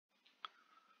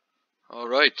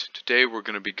Alright, today we're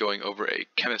going to be going over a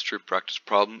chemistry practice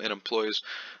problem. It employs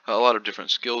a lot of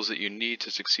different skills that you need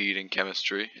to succeed in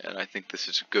chemistry, and I think this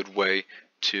is a good way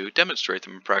to demonstrate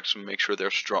them in practice and make sure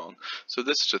they're strong. So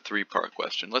this is a three-part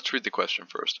question. Let's read the question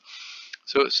first.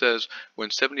 So it says,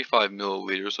 when 75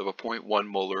 milliliters of a 0.1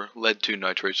 molar lead-2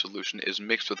 nitrate solution is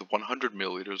mixed with 100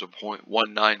 milliliters of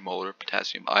 0.19 molar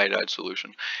potassium iodide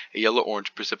solution, a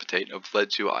yellow-orange precipitate of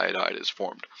lead-2 iodide is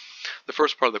formed. The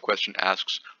first part of the question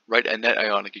asks, write a net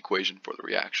ionic equation for the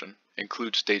reaction.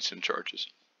 Include states and charges.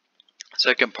 The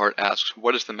second part asks,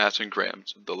 what is the mass in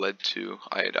grams of the lead-2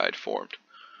 iodide formed?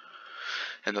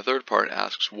 And the third part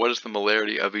asks, what is the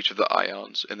molarity of each of the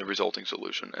ions in the resulting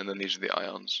solution? And then these are the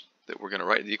ions that we're going to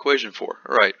write the equation for.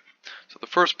 Alright, so the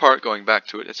first part, going back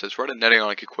to it, it says write a net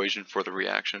ionic equation for the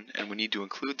reaction, and we need to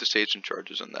include the states and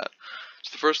charges in that. So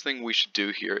the first thing we should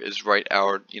do here is write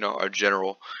our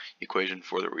general equation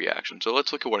for the reaction. So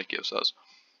let's look at what it gives us.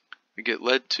 We get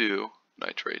lead-2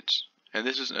 nitrates, and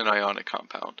this is an ionic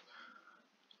compound.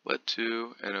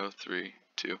 Lead-2, NO3,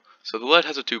 2. So the lead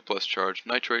has a 2+ charge,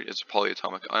 nitrate is a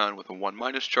polyatomic ion with a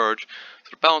 1- charge. So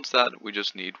to balance that, we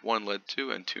just need 1 lead-2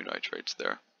 and 2 nitrates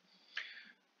there.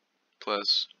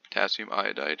 Plus potassium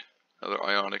iodide, another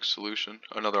ionic solution,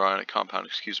 another ionic compound,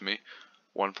 1+,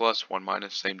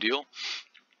 1-, same deal.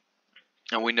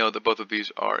 And we know that both of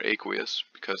these are aqueous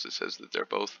because it says that they're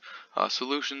both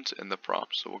solutions in the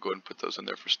prompt. So we'll go ahead and put those in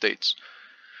there for states.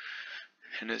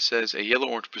 And it says a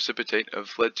yellow-orange precipitate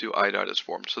of lead-2 iodide is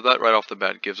formed. So that right off the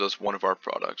bat gives us one of our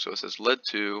products. So it says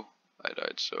lead-2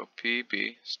 iodide. So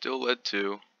Pb, still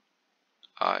lead-2,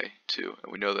 I2.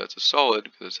 And we know that's a solid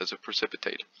because it says a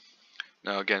precipitate.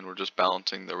 Now again, we're just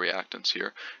balancing the reactants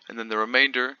here. And then the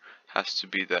remainder has to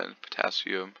be then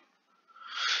potassium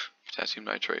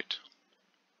nitrate.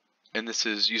 And this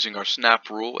is using our SNAP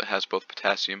rule. It has both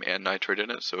potassium and nitrate in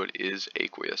it, so it is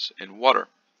aqueous in water,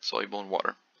 soluble in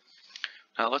water.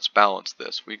 Now let's balance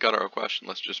this. We got our question,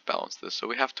 let's just balance this. So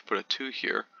we have to put a 2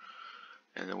 here,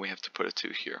 and then we have to put a 2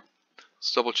 here.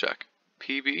 Let's double check.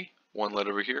 Pb, 1 lead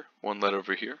over here, 1 lead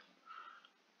over here,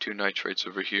 2 nitrates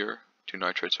over here, 2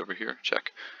 nitrates over here,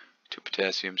 check. 2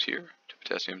 potassiums here, 2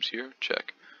 potassiums here,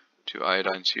 check. 2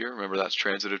 iodines here, remember that's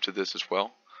transitive to this as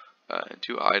well. And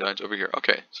 2 iodines over here.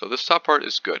 Okay, so this top part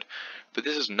is good, but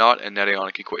this is not a net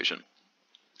ionic equation.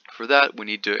 For that, we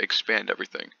need to expand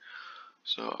everything.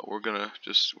 So we're gonna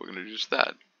do just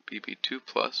that. Bb2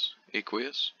 plus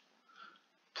aqueous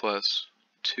plus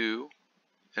 2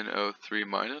 NO3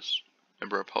 minus.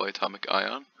 Remember a polyatomic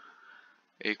ion.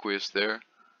 Aqueous there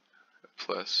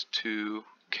plus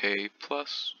 2K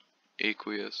plus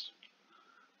aqueous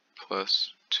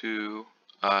plus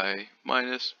 2I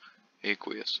minus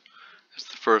aqueous. That's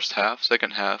the first half.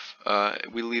 Second half,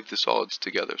 we leave the solids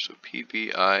together. So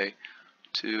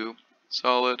PbI2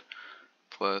 solid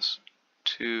plus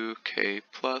 2K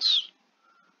plus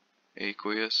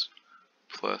aqueous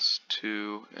plus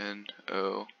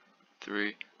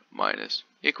 2NO3 minus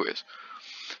aqueous.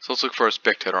 So let's look for our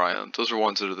spectator ions. Those are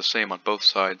ones that are the same on both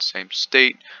sides, same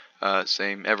state,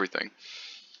 same everything.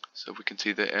 So we can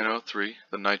see the NO3,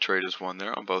 the nitrate is one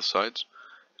there on both sides,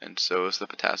 and so is the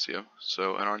potassium.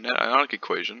 So in our net ionic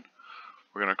equation,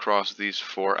 we're going to cross these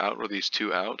 4 out, or these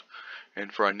 2 out,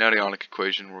 and for our net ionic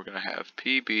equation, we're going to have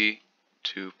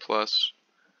Pb2 plus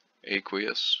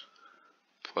aqueous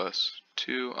plus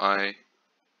 2I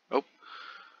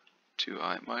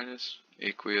minus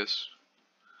aqueous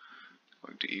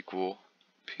going to equal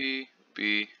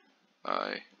PbI2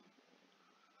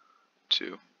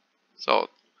 solid.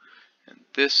 And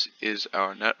this is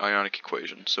our net ionic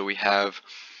equation. So we have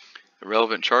the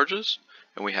relevant charges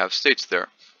and we have states there.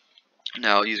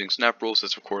 Now, using SNAP rules,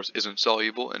 this of course isn't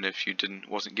soluble, and if you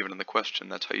wasn't given in the question,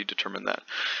 that's how you determine that.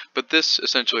 But this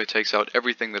essentially takes out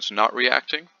everything that's not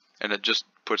reacting, and it just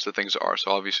puts the things that are. So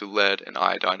obviously lead and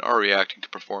iodine are reacting to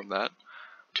form that,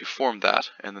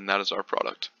 and then that is our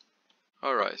product.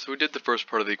 Alright, so we did the first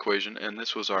part of the equation, and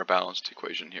this was our balanced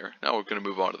equation here. Now we're going to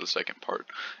move on to the second part,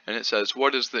 and it says,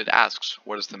 it asks,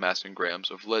 what is the mass in grams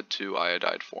of lead-2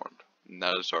 iodide formed? And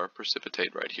that is our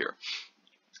precipitate right here.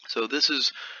 So this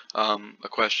is a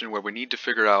question where we need to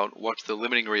figure out what's the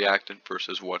limiting reactant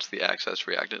versus what's the excess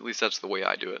reactant. At least that's the way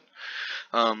I do it.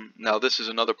 Now this is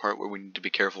another part where we need to be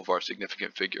careful of our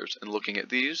significant figures. And looking at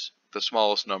these, the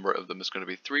smallest number of them is going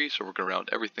to be 3, so we're going to round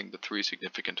everything to 3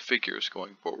 significant figures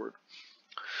going forward.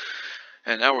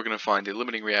 And now we're going to find the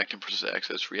limiting reactant versus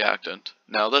excess reactant.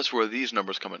 Now that's where these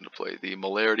numbers come into play, the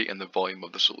molarity and the volume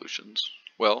of the solutions.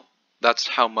 Well, that's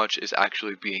how much is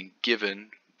actually being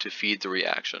given to feed the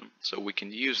reaction. So we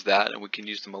can use that, and we can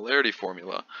use the molarity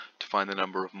formula to find the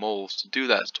number of moles to do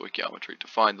that stoichiometry, to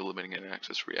find the limiting and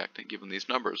access reactant given these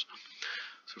numbers.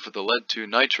 So for the lead 2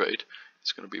 nitrate,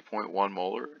 it's going to be 0.1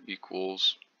 molar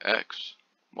equals X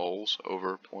moles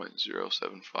over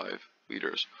 0.075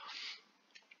 liters.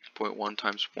 0.1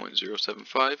 times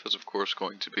 0.075 is of course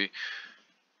going to be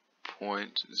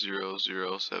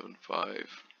 0.0075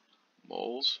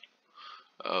 moles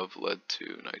of lead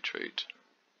 2 nitrate.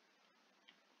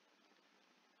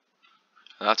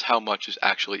 And that's how much is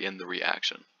actually in the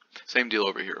reaction. Same deal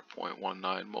over here,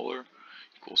 0.19 molar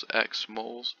equals X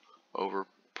moles over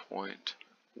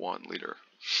 0.1 liter.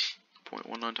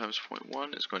 0.19 times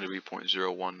 0.1 is going to be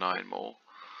 0.019 mole.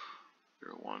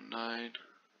 0.019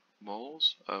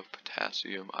 moles of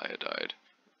potassium iodide.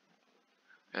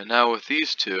 And now with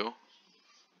these two,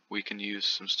 we can use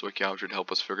some stoichiometry to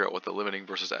help us figure out what the limiting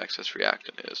versus access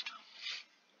reactant is.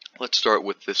 Let's start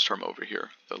with this term over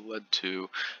here, the lead 2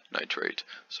 nitrate.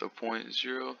 So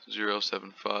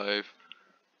 0.0075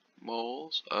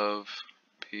 moles of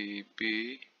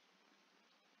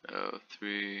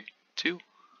PbO32.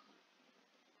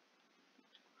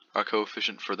 Our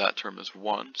coefficient for that term is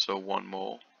 1, so 1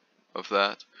 mole of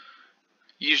that.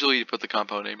 Usually you put the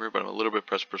compound name here, but I'm a little bit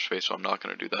pressed for space, so I'm not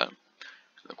going to do that.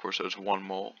 And of course there's 1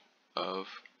 mole of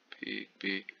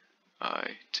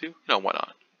PbI2. No, why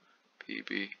not?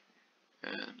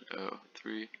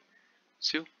 PbNO3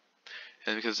 2.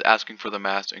 And because it's asking for the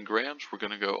mass in grams, we're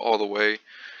going to go all the way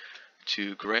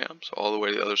to grams, all the way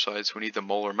to the other side. So we need the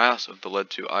molar mass of the lead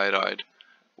 2 iodide,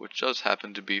 which does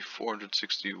happen to be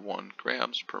 461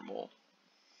 grams per mole.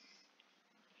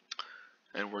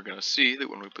 And we're going to see that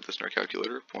when we put this in our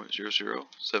calculator,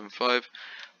 0.0075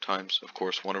 times, of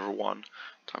course, 1 over 1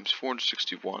 times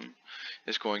 461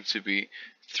 is going to be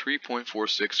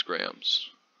 3.46 grams.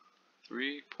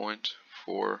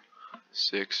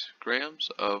 3.46 grams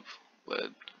of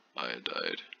lead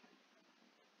iodide.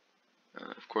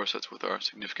 And of course, that's with our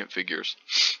significant figures.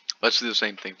 Let's do the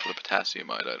same thing for the potassium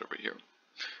iodide over here.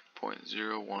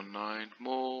 0.019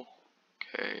 mole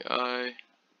Ki.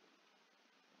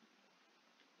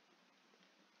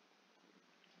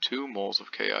 2 moles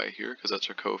of Ki here, because that's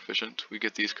our coefficient. We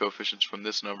get these coefficients from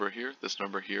this number here. This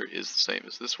number here is the same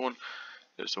as this one.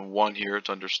 There's a 1 here, it's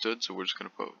understood, so we're just going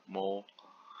to put mole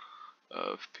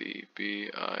of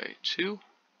PbI2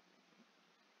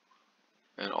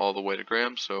 and all the way to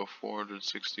grams, so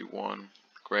 461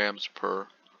 grams per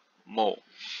mole.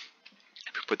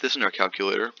 If we put this in our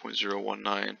calculator,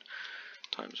 0.019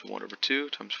 times 1 over 2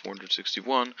 times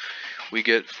 461, we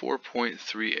get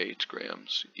 4.38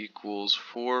 grams equals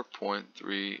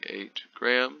 4.38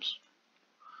 grams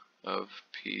of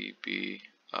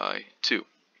PbI2.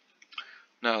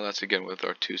 Now that's again with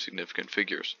our three significant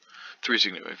figures,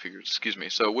 excuse me.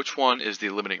 So which one is the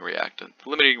limiting reactant?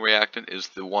 The limiting reactant is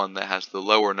the one that has the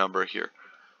lower number here.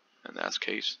 In that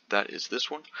case, that is this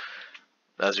one.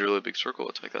 That's a really big circle,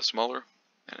 let's make that smaller.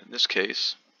 And in this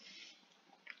case,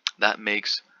 that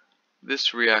makes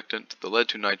this reactant, the lead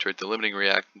 2 nitrate, the limiting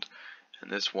reactant, and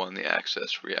this one the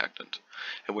access reactant.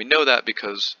 And we know that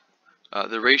because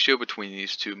the ratio between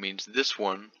these two means this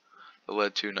one, the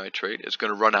lead 2 nitrate, is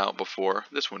going to run out before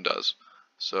this one does.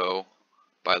 So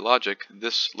by logic,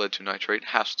 this lead 2 nitrate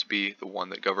has to be the one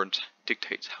that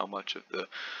dictates how much of the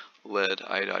lead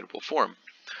iodide will form.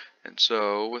 And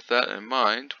so with that in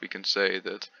mind, we can say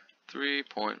that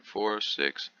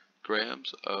 3.46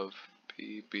 grams of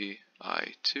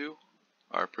PbI2,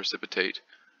 our precipitate,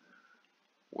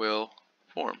 will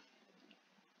form.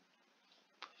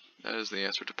 That is the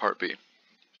answer to part B.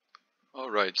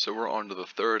 Alright, so we're on to the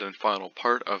third and final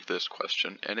part of this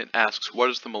question, and it asks what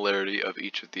is the molarity of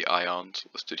each of the ions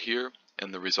listed here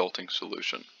in the resulting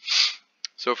solution.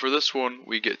 So for this one,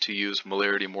 we get to use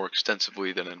molarity more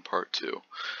extensively than in part 2.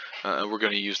 And we're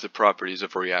going to use the properties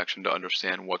of a reaction to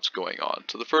understand what's going on.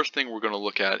 So the first thing we're going to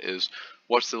look at is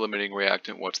what's the limiting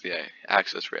reactant, what's the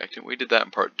access reactant. We did that in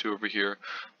part 2 over here.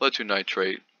 Lead 2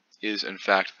 nitrate is in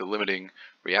fact the limiting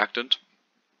reactant,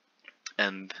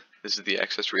 and this is the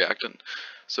access reactant.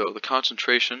 So the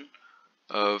concentration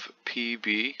of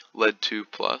Pb, lead 2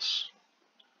 plus,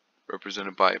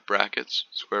 represented by brackets,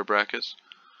 square brackets,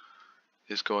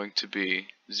 is going to be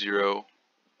 0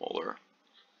 molar.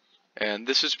 And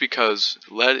this is because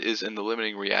lead is in the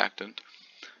limiting reactant,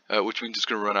 which means it's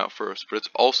going to run out first, but it's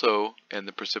also in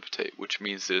the precipitate, which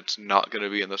means that it's not going to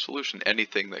be in the solution.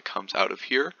 Anything that comes out of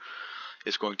here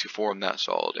is going to form that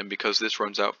solid, and because this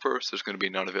runs out first, there's going to be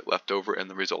none of it left over in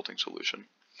the resulting solution.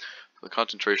 So the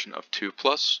concentration of 2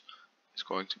 plus is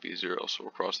going to be 0, so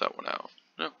we'll cross that one out.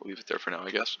 No, we'll leave it there for now,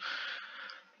 I guess.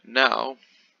 Now,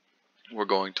 we're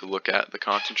going to look at the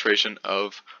concentration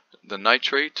of the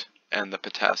nitrate and the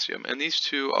potassium, and these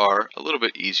two are a little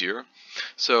bit easier.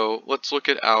 So let's look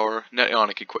at our net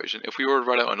ionic equation. If we were to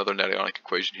write out another net ionic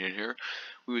equation here,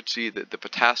 we would see that the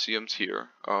potassiums here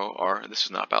are this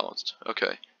is not balanced.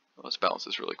 Okay, let's balance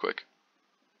this really quick.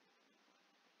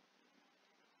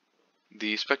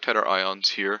 The spectator ions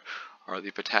here are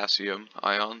the potassium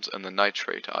ions and the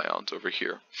nitrate ions over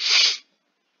here.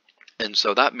 And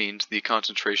so that means the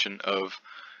concentration of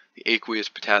the aqueous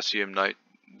potassium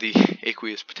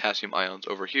ions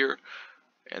over here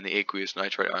and the aqueous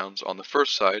nitrate ions on the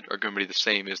first side are going to be the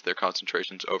same as their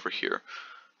concentrations over here.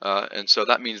 And so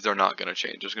that means they're not going to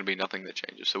change. There's going to be nothing that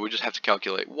changes. So we just have to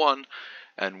calculate one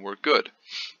and we're good.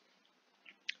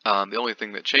 The only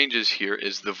thing that changes here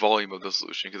is the volume of the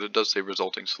solution, because it does say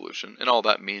resulting solution, and all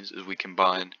that means is we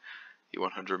combine the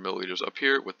 100 milliliters up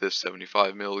here with this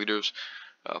 75 milliliters,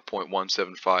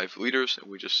 0.175 liters, and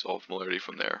we just solve molarity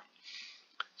from there.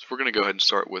 So we're going to go ahead and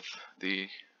start with the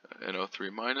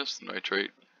NO3 minus, the nitrate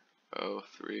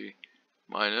O3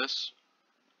 minus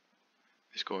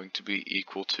is going to be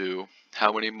equal to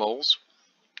how many moles?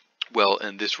 Well,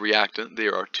 in this reactant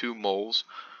there are 2 moles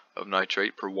of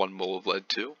nitrate per 1 mole of lead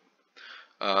 2.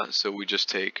 So we just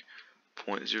take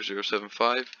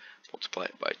 0.0075, multiply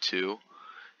it by 2,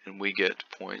 and we get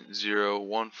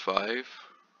 0.015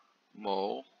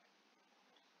 mole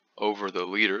over the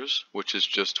liters, which is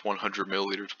just 100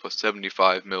 milliliters plus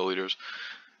 75 milliliters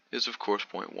is of course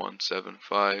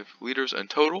 0.175 liters in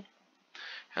total,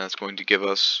 and that's going to give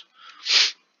us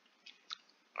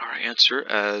our answer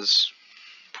as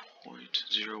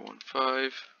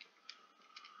 0.015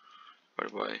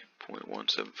 divided by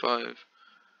 0.175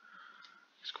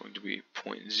 is going to be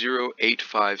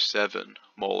 0.0857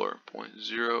 molar.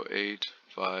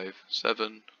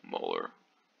 0.0857 molar.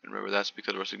 And remember, that's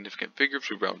because of our significant figures,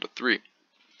 we round to 3.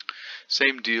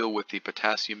 Same deal with the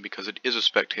potassium, because it is a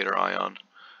spectator ion.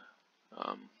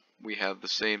 We have the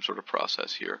same sort of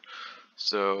process here.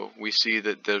 So we see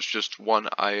that there's just one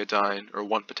iodine or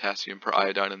one potassium per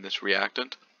iodine in this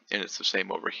reactant, and it's the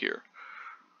same over here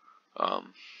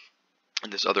in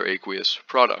this other aqueous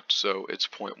product. So it's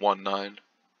 0.19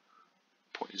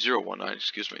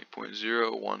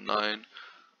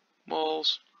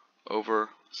 moles over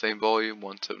same volume,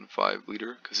 175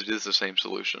 liter, because it is the same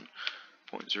solution.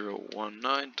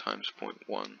 0.019 times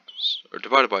 0.1 or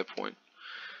divided by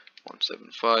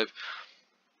 0.175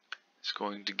 is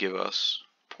going to give us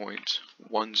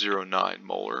 0.109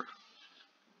 molar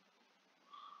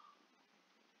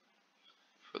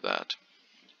for that.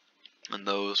 And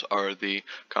those are the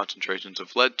concentrations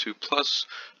of lead 2 plus,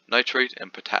 nitrate,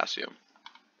 and potassium.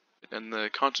 And the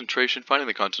concentration, finding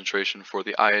the concentration for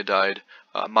the iodide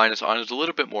minus ion is a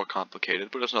little bit more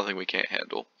complicated, but it's nothing we can't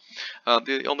handle.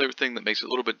 The only thing that makes it a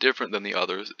little bit different than the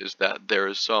others is that there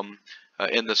is some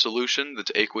in the solution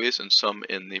that's aqueous and some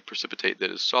in the precipitate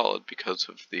that is solid, because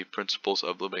of the principles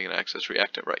of limiting an excess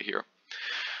reactant right here.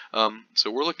 So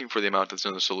we're looking for the amount that's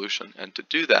in the solution, and to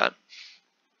do that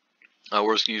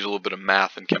we're just going to use a little bit of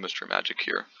math and chemistry magic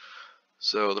here.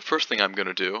 So the first thing I'm going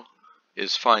to do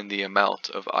is find the amount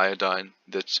of iodine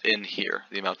that's in here,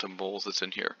 the amount of moles that's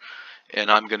in here. And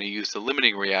I'm going to use the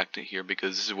limiting reactant here,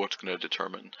 because this is what's going to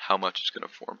determine how much it's going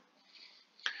to form.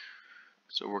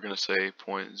 So we're going to say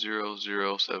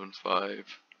 0.0075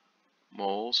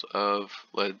 moles of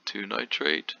lead 2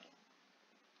 nitrate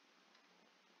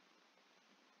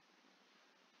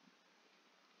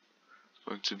it's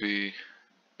going to be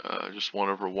just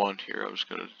 1/1 here. I'm just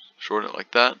going to shorten it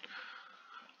like that.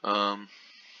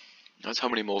 That's how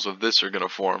many moles of this are going to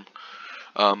form.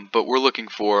 But we're looking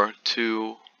for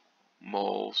 2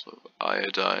 moles of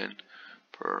iodine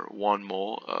per 1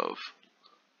 mole of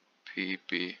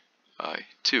PbI2.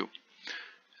 And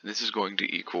this is going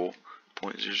to equal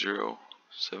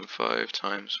 0.0075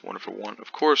 times 1/1,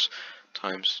 of course,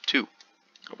 times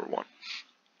 2/1.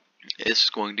 This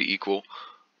is going to equal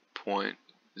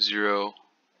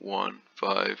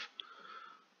 0.015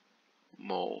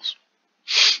 moles.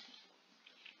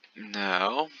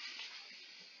 Now,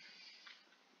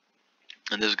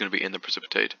 and this is going to be in the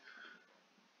precipitate.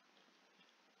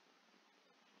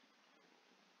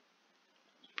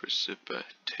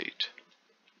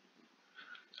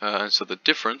 And so the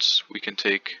difference, we can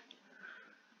take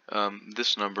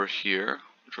this number here,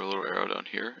 draw a little arrow down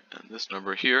here, and this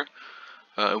number here,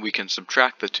 and we can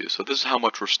subtract the two. So this is how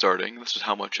much we're starting, this is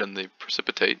how much in the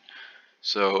precipitate.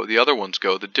 So the other ones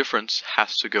go, the difference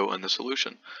has to go in the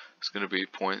solution. It's going to be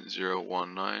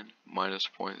 0.019 minus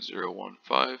 0.015.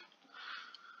 0.019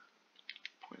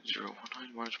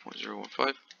 minus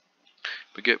 0.015.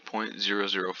 We get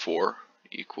 0.004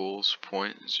 equals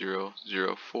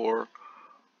 0.004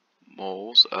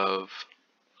 moles of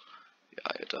the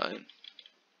iodine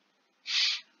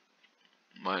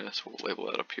minus, we'll label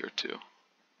that up here too.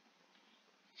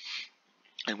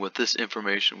 And with this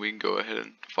information, we can go ahead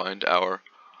and find our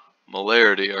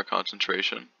molarity, our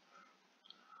concentration,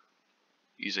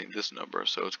 using this number.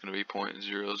 So it's going to be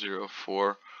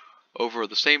 0.004 over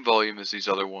the same volume as these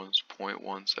other ones,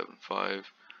 0.175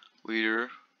 liter.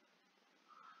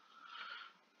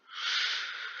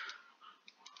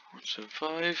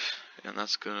 175, and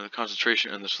that's going to, the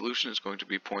concentration in the solution is going to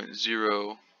be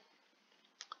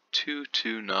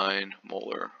 0.0229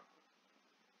 molar.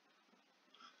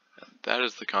 And that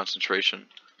is the concentration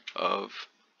of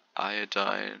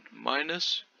iodine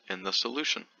minus in the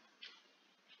solution.